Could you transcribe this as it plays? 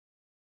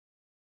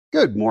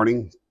Good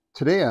morning.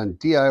 Today on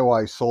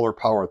DIY Solar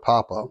Power with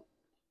Papa,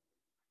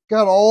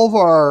 got all of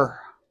our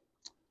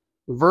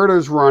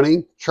inverters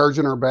running,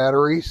 charging our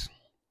batteries.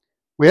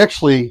 We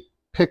actually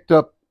picked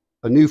up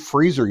a new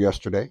freezer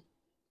yesterday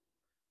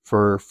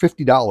for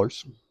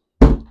 $50.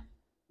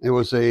 It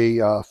was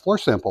a floor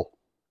sample,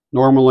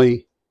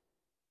 normally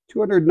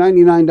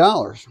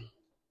 $299.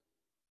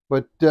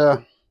 But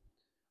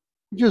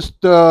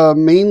just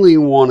mainly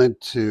wanted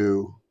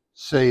to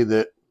say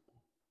that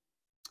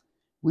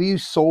we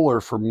use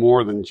solar for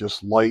more than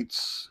just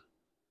lights,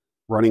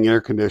 running air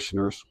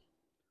conditioners.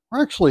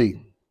 We're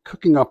actually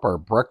cooking up our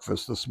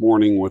breakfast this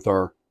morning with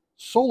our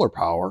solar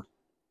power.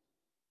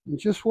 And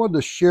just wanted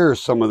to share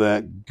some of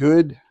that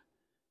good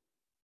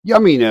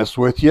yumminess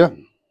with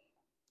you.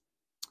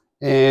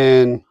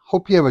 And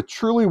hope you have a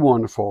truly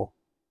wonderful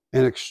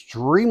and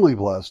extremely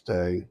blessed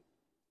day.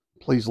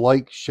 Please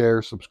like,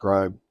 share,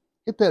 subscribe,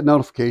 hit that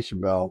notification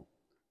bell.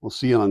 We'll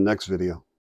see you on the next video.